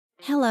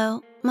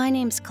Hello, my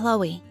name's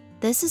Chloe.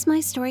 This is my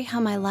story how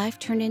my life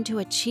turned into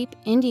a cheap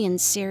Indian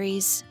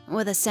series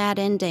with a sad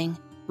ending.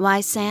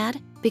 Why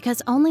sad?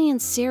 Because only in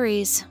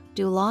series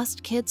do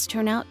lost kids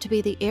turn out to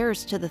be the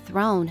heirs to the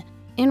throne.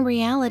 In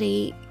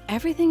reality,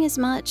 everything is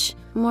much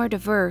more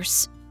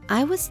diverse.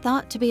 I was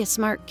thought to be a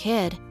smart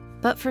kid,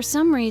 but for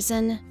some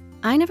reason,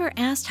 I never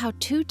asked how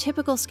two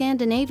typical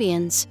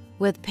Scandinavians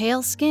with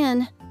pale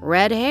skin,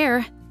 red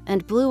hair,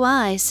 and blue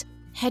eyes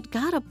had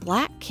got a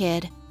black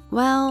kid.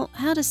 Well,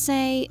 how to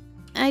say,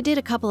 I did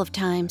a couple of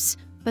times,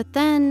 but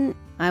then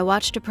I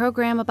watched a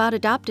program about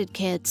adopted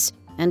kids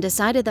and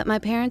decided that my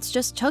parents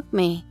just took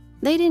me.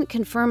 They didn't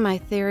confirm my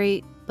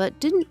theory, but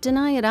didn't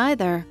deny it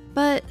either.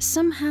 But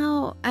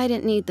somehow I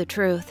didn't need the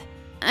truth.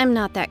 I'm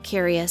not that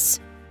curious.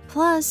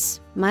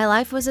 Plus, my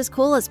life was as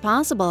cool as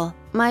possible.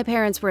 My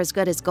parents were as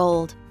good as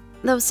gold.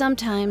 Though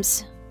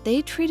sometimes,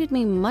 they treated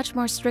me much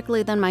more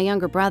strictly than my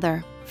younger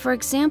brother. For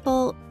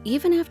example,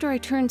 even after I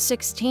turned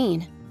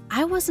 16,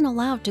 I wasn't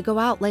allowed to go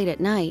out late at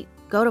night,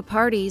 go to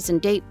parties,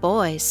 and date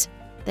boys.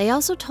 They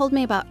also told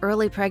me about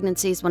early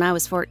pregnancies when I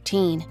was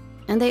 14,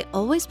 and they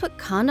always put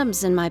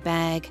condoms in my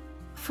bag.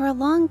 For a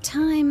long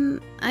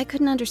time, I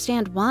couldn't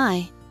understand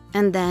why.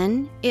 And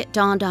then it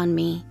dawned on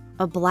me,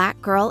 a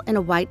black girl in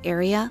a white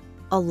area,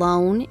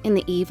 alone in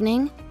the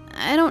evening?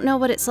 I don't know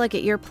what it's like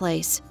at your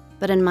place,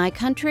 but in my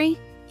country,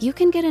 you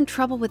can get in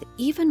trouble with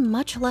even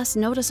much less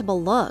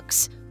noticeable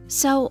looks.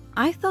 So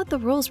I thought the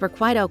rules were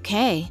quite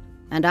okay,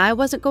 and I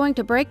wasn't going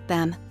to break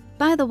them.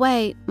 By the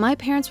way, my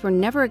parents were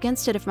never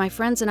against it if my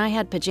friends and I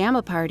had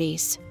pajama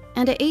parties.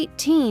 And at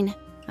 18,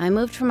 I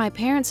moved from my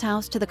parents'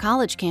 house to the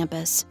college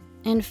campus.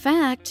 In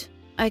fact,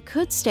 I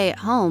could stay at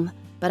home,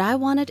 but I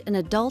wanted an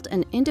adult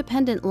and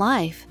independent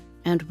life.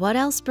 And what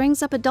else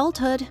brings up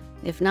adulthood,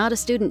 if not a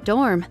student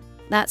dorm?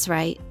 That's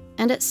right.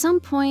 And at some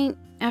point,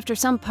 after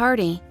some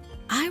party,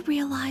 I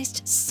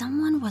realized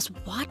someone was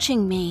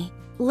watching me.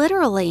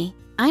 Literally.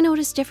 I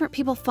noticed different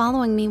people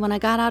following me when I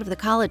got out of the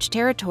college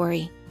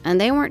territory, and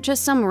they weren't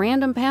just some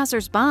random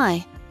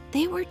passers-by.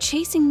 They were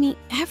chasing me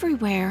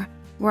everywhere,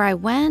 where I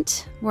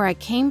went, where I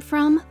came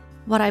from,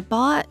 what I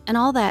bought, and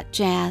all that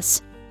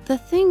jazz. The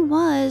thing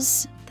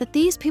was that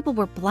these people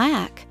were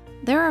black.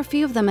 There are a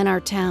few of them in our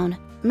town,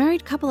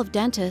 married couple of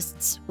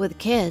dentists with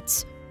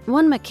kids,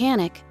 one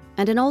mechanic,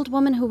 and an old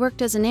woman who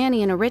worked as a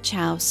nanny in a rich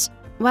house.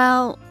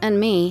 Well, and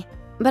me,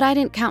 but I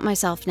didn't count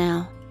myself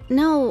now.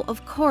 No,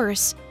 of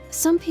course,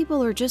 some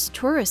people are just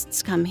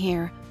tourists come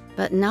here,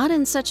 but not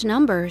in such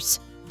numbers.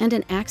 And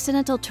an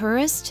accidental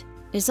tourist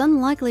is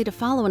unlikely to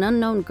follow an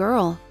unknown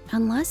girl,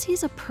 unless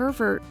he's a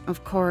pervert,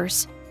 of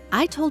course.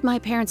 I told my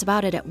parents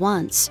about it at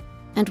once,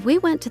 and we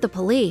went to the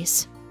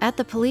police. At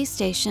the police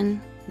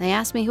station, they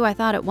asked me who I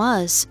thought it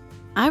was.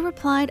 I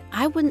replied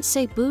I wouldn't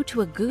say boo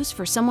to a goose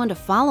for someone to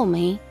follow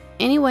me.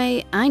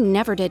 Anyway, I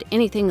never did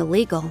anything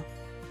illegal.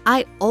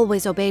 I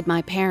always obeyed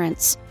my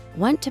parents,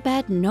 went to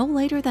bed no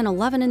later than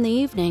 11 in the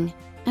evening,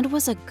 and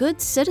was a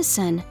good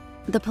citizen.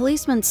 The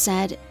policeman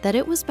said that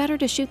it was better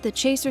to shoot the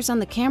chasers on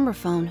the camera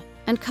phone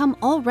and come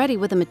all ready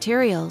with the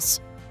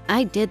materials.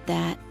 I did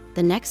that.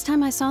 The next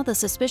time I saw the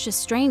suspicious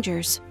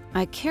strangers,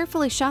 I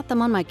carefully shot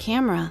them on my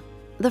camera.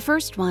 The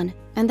first one,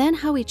 and then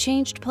how he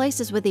changed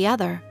places with the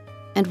other.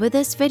 And with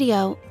this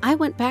video, I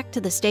went back to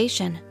the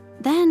station.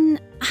 Then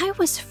I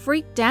was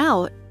freaked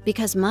out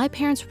because my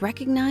parents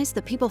recognized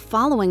the people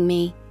following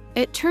me.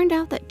 It turned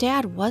out that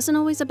Dad wasn't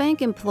always a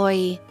bank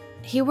employee.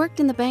 He worked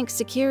in the bank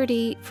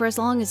security for as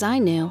long as I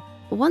knew.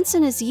 Once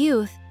in his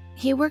youth,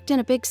 he worked in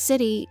a big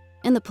city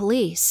in the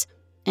police,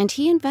 and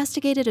he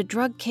investigated a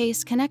drug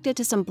case connected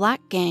to some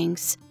black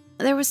gangs.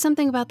 There was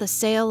something about the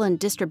sale and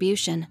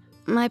distribution.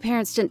 My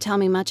parents didn't tell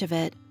me much of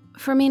it,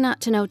 for me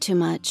not to know too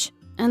much.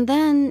 And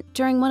then,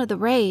 during one of the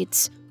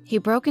raids, he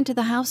broke into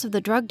the house of the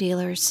drug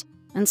dealers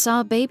and saw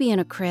a baby in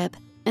a crib.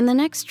 In the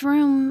next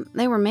room,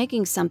 they were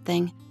making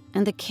something,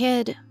 and the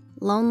kid,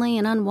 lonely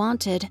and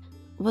unwanted,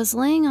 was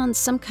laying on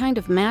some kind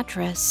of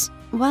mattress.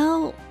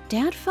 Well,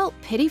 Dad felt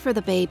pity for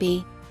the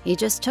baby. He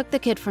just took the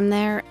kid from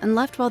there and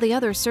left while the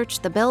others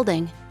searched the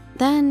building.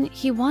 Then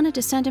he wanted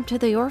to send him to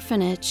the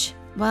orphanage.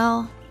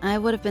 Well, I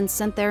would have been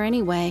sent there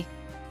anyway.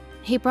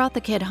 He brought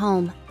the kid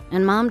home,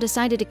 and Mom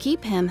decided to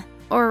keep him.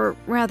 Or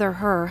rather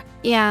her.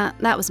 Yeah,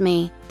 that was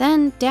me.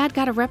 Then Dad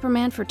got a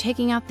reprimand for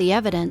taking out the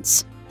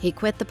evidence. He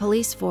quit the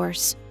police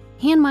force.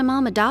 He and my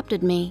mom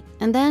adopted me,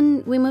 and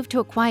then we moved to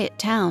a quiet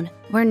town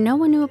where no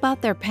one knew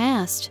about their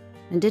past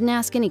and didn't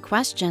ask any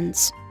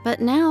questions.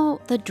 But now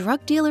the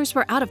drug dealers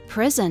were out of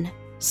prison,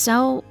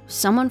 so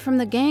someone from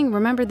the gang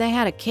remembered they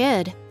had a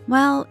kid.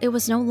 Well, it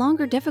was no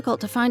longer difficult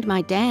to find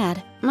my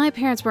dad. My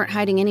parents weren't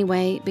hiding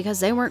anyway because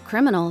they weren't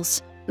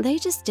criminals. They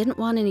just didn't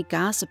want any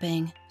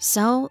gossiping,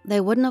 so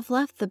they wouldn't have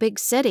left the big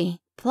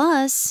city.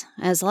 Plus,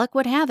 as luck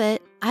would have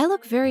it, I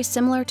look very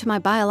similar to my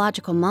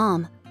biological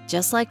mom.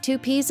 Just like two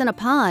peas in a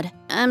pod.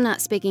 I'm not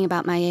speaking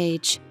about my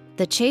age.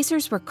 The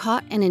chasers were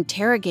caught and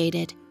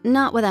interrogated,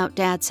 not without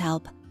Dad's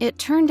help. It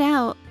turned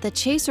out the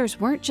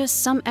chasers weren't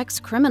just some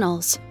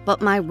ex-criminals,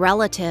 but my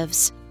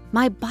relatives.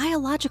 My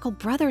biological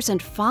brothers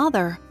and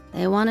father.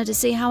 They wanted to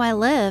see how I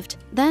lived,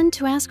 then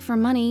to ask for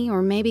money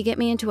or maybe get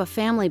me into a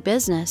family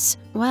business.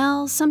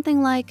 Well,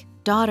 something like,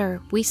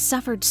 "Daughter, we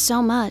suffered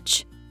so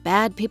much.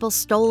 Bad people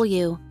stole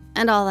you,"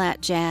 and all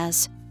that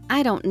jazz.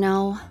 I don't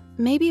know.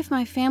 Maybe if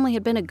my family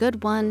had been a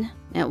good one,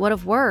 it would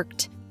have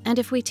worked. And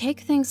if we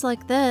take things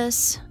like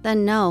this,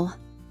 then no.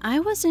 I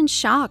was in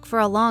shock for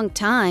a long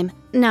time.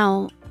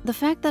 No, the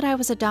fact that I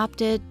was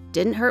adopted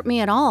didn't hurt me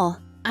at all.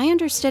 I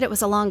understood it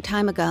was a long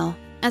time ago,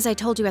 as I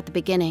told you at the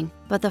beginning,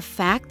 but the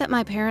fact that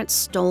my parents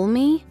stole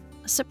me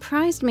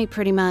surprised me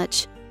pretty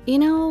much. You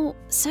know,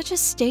 such a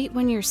state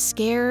when you're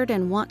scared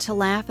and want to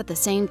laugh at the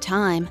same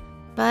time.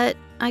 But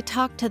I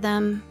talked to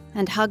them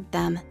and hugged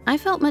them. I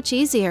felt much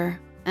easier,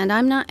 and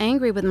I'm not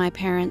angry with my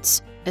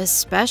parents,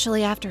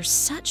 especially after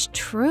such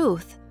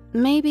truth.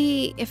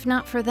 Maybe if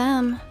not for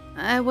them,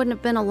 I wouldn't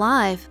have been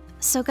alive.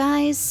 So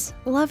guys,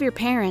 love your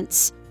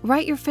parents.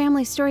 Write your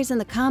family stories in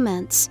the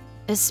comments,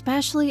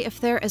 especially if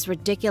they're as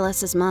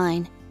ridiculous as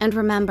mine. And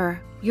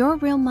remember, your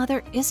real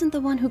mother isn't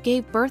the one who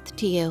gave birth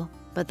to you,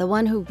 but the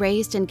one who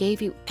raised and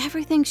gave you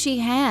everything she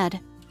had.